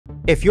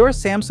If you're a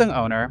Samsung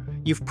owner,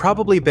 you've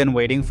probably been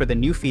waiting for the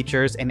new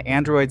features in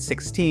Android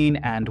 16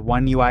 and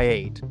One UI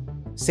 8.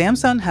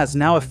 Samsung has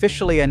now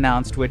officially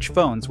announced which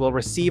phones will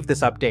receive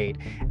this update,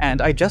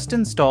 and I just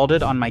installed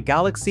it on my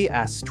Galaxy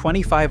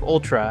S25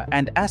 Ultra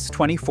and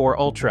S24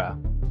 Ultra.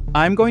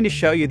 I'm going to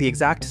show you the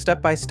exact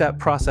step-by-step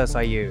process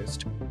I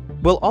used.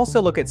 We'll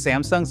also look at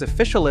Samsung's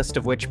official list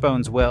of which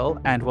phones will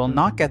and will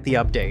not get the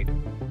update.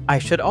 I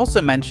should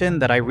also mention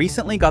that I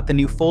recently got the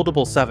new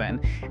Foldable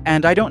 7,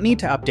 and I don't need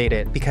to update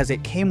it because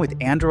it came with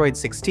Android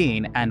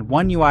 16 and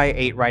One UI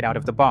 8 right out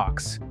of the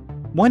box.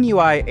 One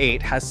UI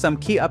 8 has some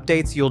key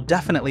updates you'll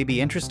definitely be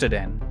interested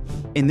in.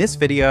 In this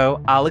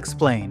video, I'll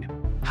explain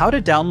how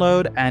to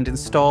download and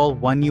install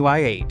One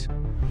UI 8,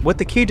 what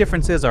the key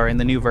differences are in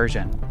the new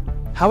version,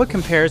 how it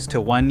compares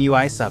to One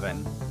UI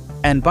 7.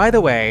 And by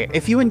the way,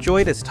 if you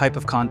enjoy this type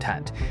of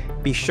content,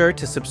 be sure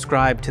to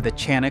subscribe to the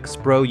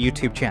Chanux Bro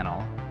YouTube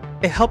channel.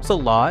 It helps a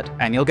lot,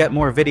 and you'll get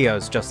more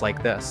videos just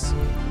like this.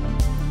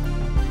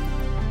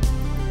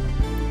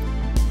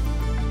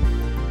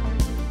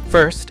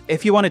 First,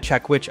 if you want to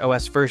check which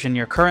OS version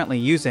you're currently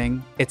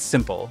using, it's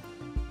simple.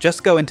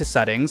 Just go into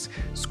Settings,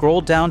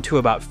 scroll down to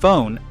About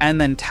Phone,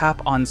 and then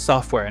tap on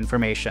Software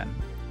Information.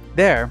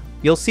 There,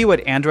 you'll see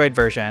what Android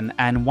version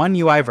and One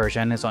UI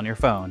version is on your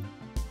phone.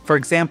 For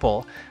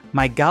example,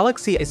 my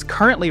Galaxy is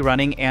currently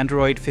running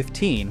Android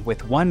 15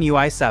 with One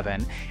UI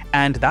 7,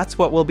 and that's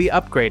what we'll be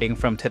upgrading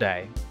from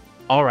today.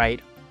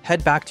 Alright,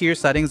 head back to your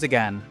settings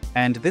again,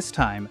 and this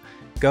time,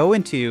 go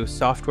into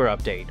Software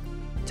Update.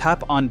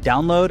 Tap on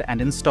Download and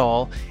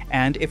Install,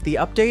 and if the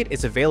update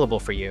is available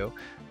for you,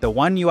 the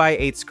One UI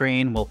 8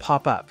 screen will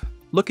pop up,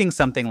 looking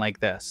something like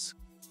this.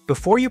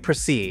 Before you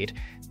proceed,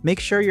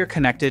 make sure you're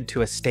connected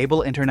to a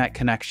stable internet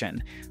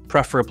connection,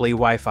 preferably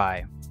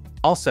Wi-Fi.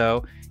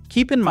 Also,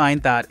 keep in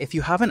mind that if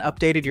you haven't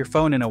updated your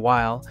phone in a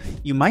while,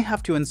 you might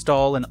have to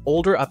install an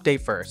older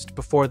update first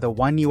before the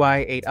One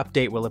UI 8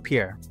 update will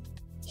appear.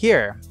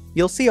 Here,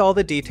 you'll see all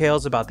the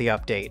details about the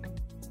update.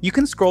 You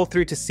can scroll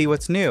through to see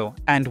what's new,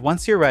 and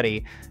once you're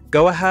ready,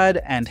 go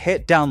ahead and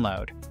hit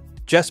download.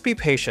 Just be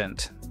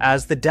patient,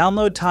 as the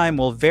download time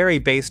will vary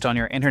based on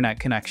your internet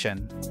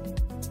connection.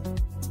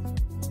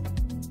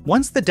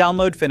 Once the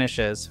download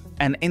finishes,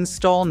 an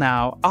Install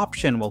Now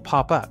option will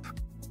pop up.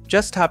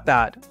 Just tap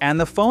that, and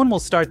the phone will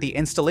start the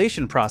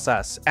installation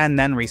process and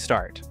then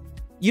restart.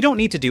 You don't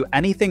need to do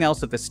anything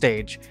else at this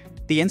stage.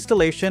 The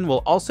installation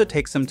will also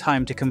take some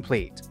time to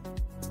complete.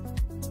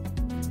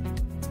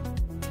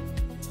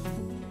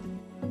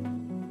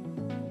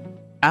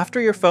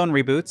 After your phone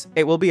reboots,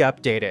 it will be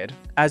updated.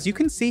 As you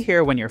can see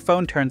here, when your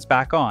phone turns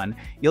back on,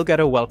 you'll get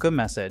a welcome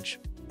message.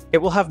 It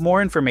will have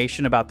more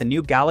information about the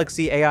new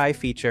Galaxy AI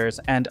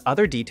features and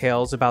other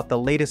details about the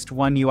latest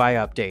One UI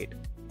update.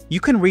 You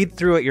can read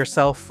through it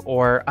yourself,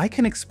 or I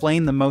can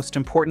explain the most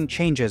important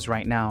changes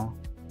right now.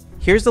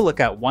 Here's a look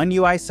at One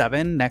UI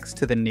 7 next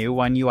to the new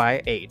One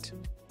UI 8.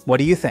 What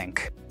do you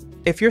think?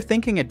 If you're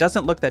thinking it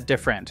doesn't look that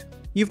different,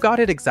 you've got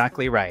it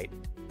exactly right.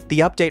 The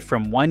update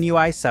from One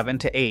UI 7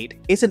 to 8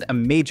 isn't a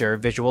major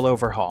visual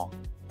overhaul.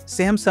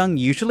 Samsung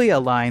usually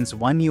aligns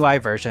One UI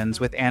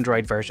versions with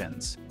Android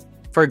versions.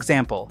 For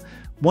example,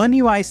 One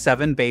UI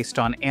 7 based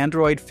on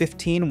Android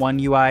 15, One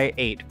UI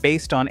 8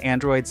 based on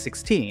Android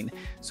 16,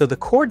 so the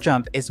core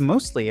jump is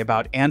mostly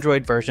about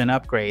Android version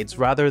upgrades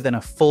rather than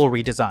a full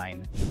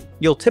redesign.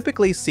 You'll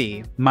typically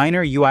see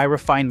minor UI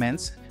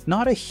refinements,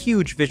 not a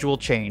huge visual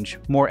change,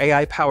 more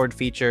AI-powered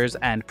features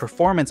and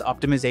performance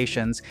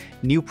optimizations,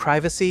 new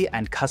privacy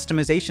and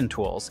customization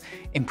tools,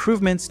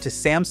 improvements to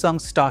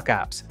Samsung stock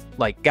apps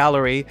like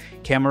Gallery,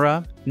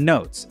 Camera,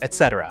 Notes,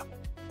 etc.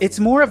 It's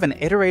more of an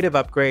iterative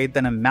upgrade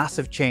than a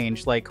massive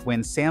change like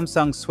when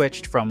Samsung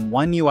switched from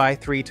One UI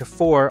 3 to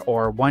 4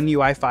 or One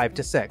UI 5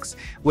 to 6,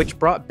 which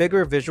brought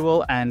bigger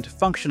visual and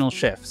functional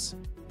shifts.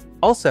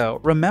 Also,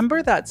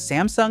 remember that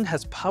Samsung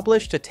has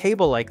published a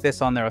table like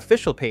this on their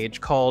official page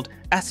called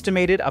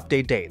Estimated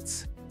Update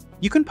Dates.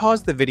 You can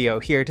pause the video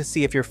here to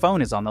see if your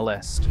phone is on the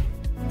list.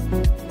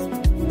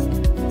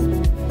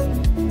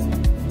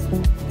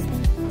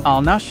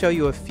 I'll now show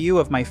you a few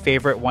of my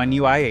favorite One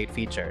UI 8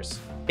 features.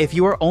 If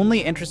you are only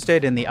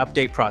interested in the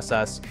update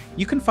process,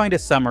 you can find a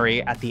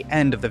summary at the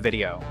end of the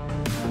video.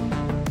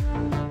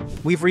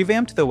 We've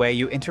revamped the way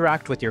you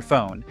interact with your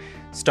phone,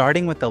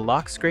 starting with the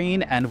lock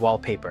screen and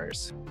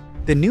wallpapers.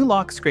 The new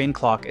lock screen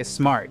clock is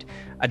smart,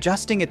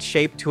 adjusting its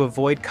shape to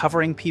avoid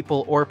covering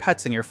people or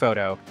pets in your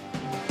photo.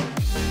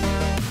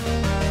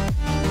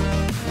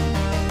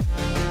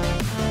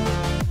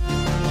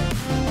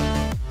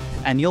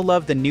 And you'll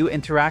love the new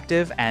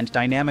interactive and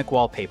dynamic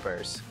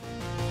wallpapers.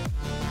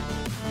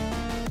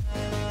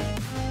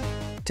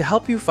 To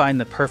help you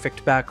find the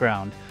perfect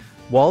background,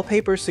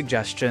 Wallpaper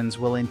Suggestions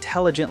will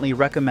intelligently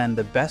recommend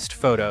the best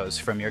photos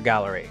from your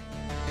gallery.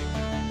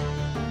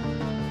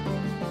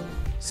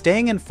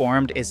 Staying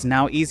informed is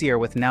now easier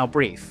with Now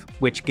Brief,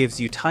 which gives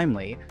you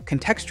timely,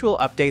 contextual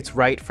updates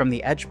right from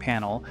the Edge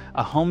panel,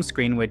 a home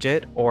screen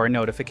widget, or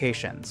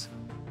notifications.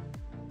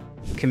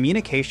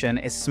 Communication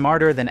is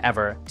smarter than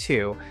ever,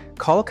 too.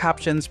 Call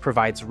Captions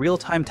provides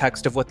real-time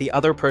text of what the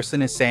other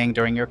person is saying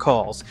during your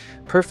calls,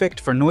 perfect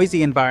for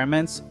noisy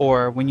environments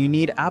or when you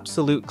need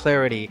absolute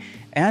clarity,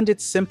 and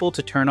it's simple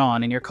to turn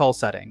on in your call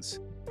settings.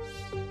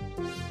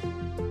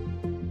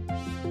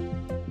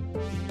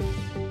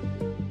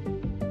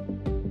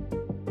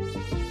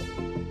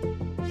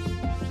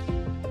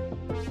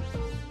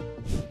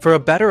 For a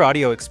better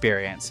audio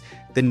experience,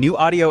 the new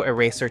Audio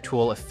Eraser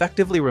tool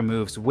effectively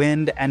removes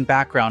wind and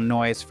background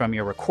noise from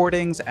your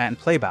recordings and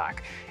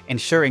playback,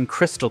 ensuring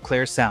crystal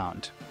clear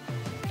sound.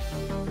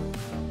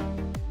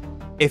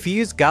 If you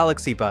use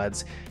Galaxy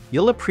Buds,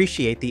 you'll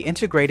appreciate the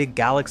integrated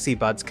Galaxy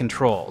Buds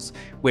controls,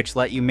 which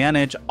let you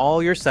manage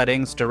all your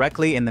settings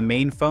directly in the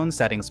main phone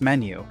settings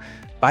menu,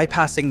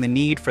 bypassing the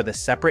need for the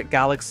separate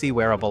Galaxy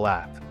wearable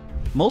app.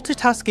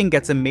 Multitasking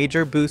gets a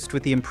major boost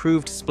with the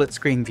improved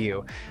split-screen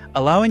view,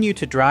 allowing you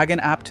to drag an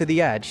app to the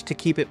edge to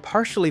keep it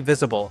partially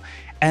visible,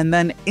 and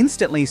then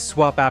instantly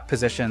swap app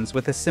positions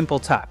with a simple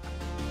tap.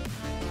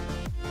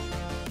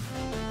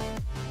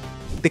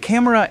 The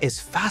camera is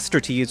faster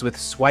to use with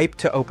swipe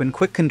to open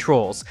quick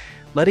controls,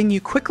 letting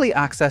you quickly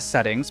access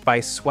settings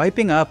by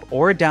swiping up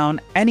or down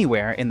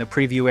anywhere in the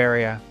preview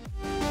area.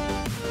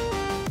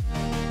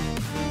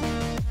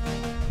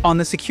 On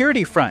the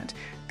security front,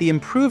 the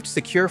improved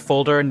Secure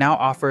folder now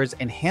offers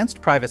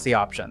enhanced privacy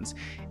options,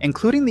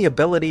 including the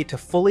ability to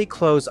fully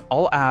close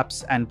all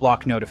apps and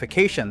block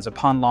notifications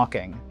upon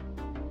locking.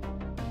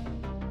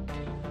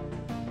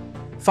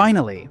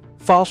 Finally,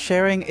 file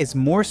sharing is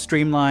more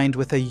streamlined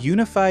with a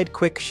unified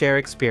quick share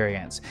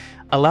experience,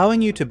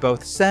 allowing you to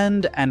both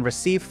send and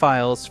receive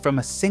files from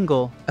a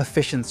single,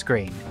 efficient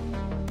screen.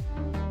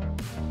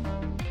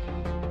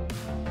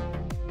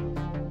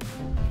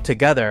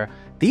 Together,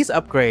 these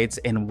upgrades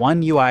in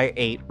One UI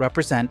 8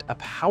 represent a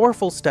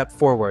powerful step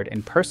forward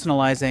in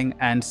personalizing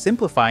and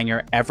simplifying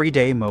your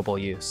everyday mobile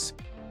use.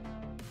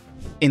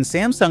 In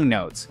Samsung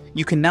Notes,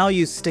 you can now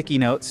use sticky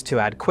notes to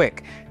add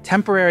quick,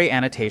 temporary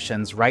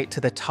annotations right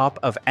to the top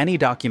of any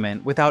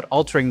document without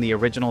altering the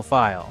original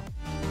file.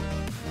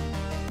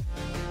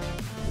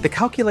 The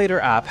Calculator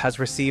app has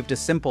received a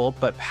simple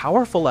but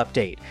powerful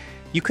update.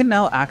 You can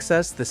now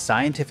access the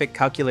scientific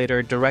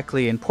calculator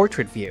directly in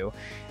portrait view,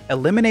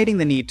 eliminating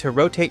the need to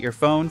rotate your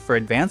phone for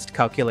advanced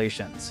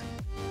calculations.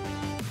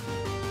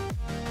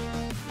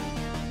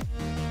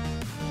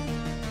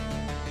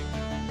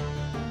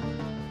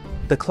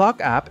 The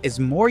Clock app is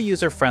more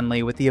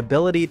user-friendly with the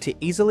ability to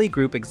easily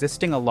group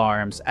existing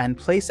alarms and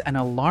place an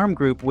alarm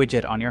group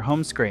widget on your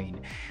home screen,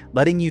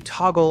 letting you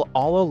toggle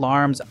all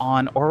alarms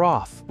on or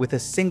off with a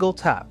single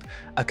tap,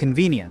 a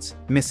convenience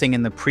missing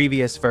in the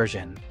previous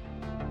version.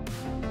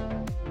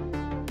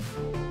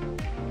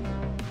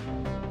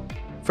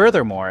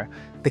 Furthermore,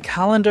 the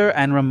Calendar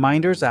and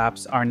Reminders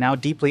apps are now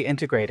deeply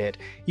integrated.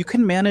 You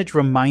can manage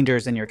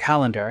reminders in your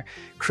calendar,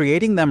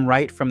 creating them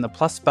right from the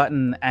plus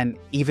button and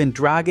even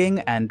dragging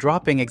and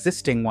dropping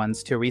existing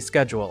ones to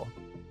reschedule.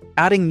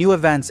 Adding new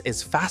events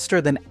is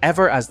faster than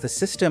ever as the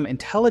system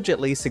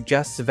intelligently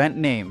suggests event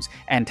names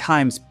and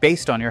times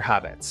based on your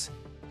habits.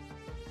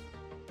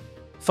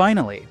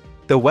 Finally,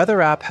 the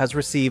Weather app has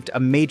received a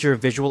major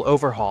visual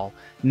overhaul,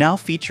 now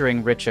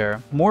featuring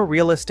richer, more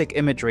realistic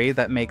imagery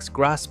that makes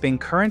grasping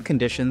current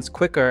conditions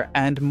quicker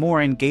and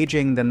more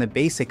engaging than the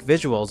basic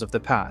visuals of the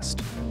past.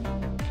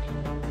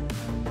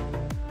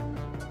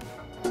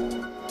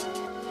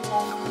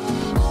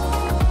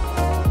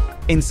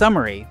 In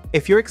summary,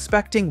 if you're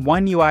expecting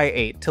One UI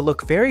 8 to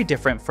look very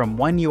different from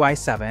One UI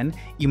 7,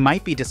 you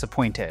might be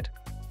disappointed.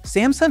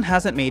 Samsung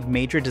hasn't made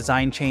major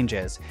design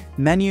changes.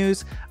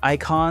 Menus,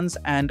 icons,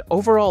 and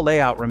overall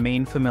layout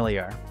remain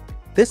familiar.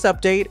 This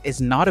update is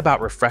not about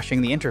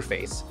refreshing the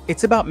interface,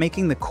 it's about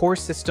making the core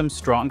system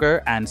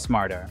stronger and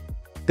smarter.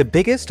 The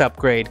biggest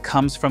upgrade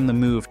comes from the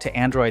move to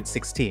Android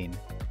 16.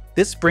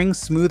 This brings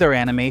smoother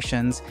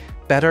animations,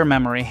 better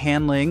memory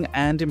handling,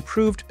 and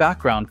improved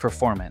background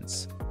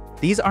performance.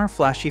 These aren't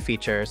flashy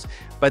features,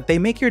 but they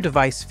make your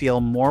device feel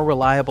more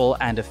reliable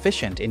and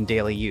efficient in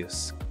daily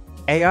use.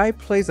 AI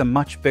plays a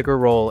much bigger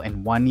role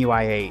in One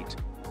UI 8.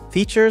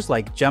 Features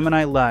like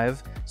Gemini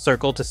Live,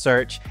 Circle to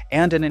Search,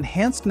 and an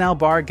enhanced Now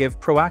bar give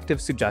proactive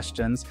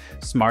suggestions,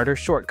 smarter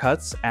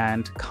shortcuts,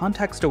 and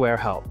context-aware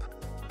help.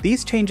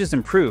 These changes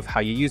improve how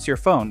you use your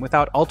phone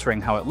without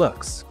altering how it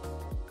looks.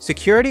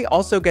 Security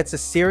also gets a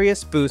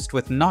serious boost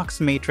with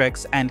Knox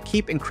Matrix and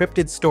Keep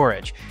encrypted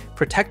storage,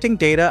 protecting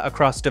data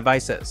across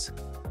devices.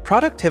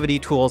 Productivity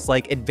tools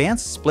like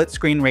advanced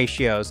split-screen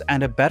ratios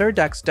and a better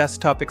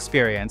desktop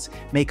experience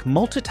make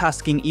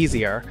multitasking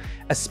easier,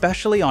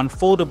 especially on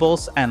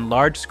foldables and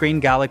large-screen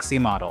Galaxy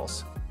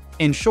models.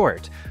 In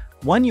short,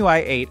 One UI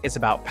 8 is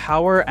about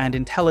power and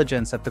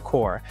intelligence at the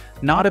core,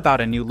 not about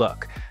a new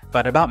look,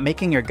 but about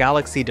making your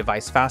Galaxy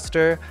device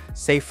faster,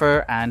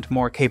 safer, and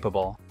more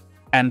capable.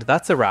 And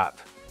that's a wrap.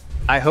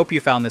 I hope you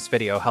found this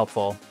video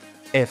helpful.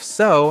 If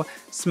so,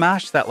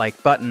 smash that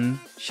like button,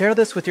 share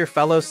this with your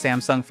fellow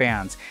Samsung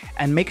fans,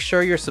 and make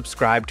sure you're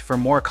subscribed for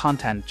more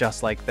content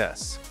just like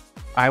this.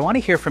 I want to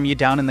hear from you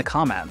down in the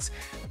comments.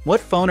 What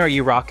phone are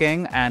you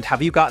rocking, and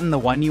have you gotten the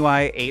One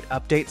UI 8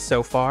 update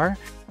so far?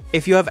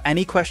 If you have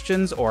any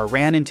questions or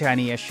ran into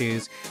any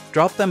issues,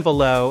 drop them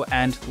below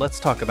and let's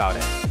talk about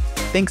it.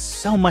 Thanks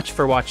so much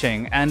for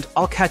watching, and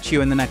I'll catch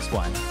you in the next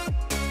one.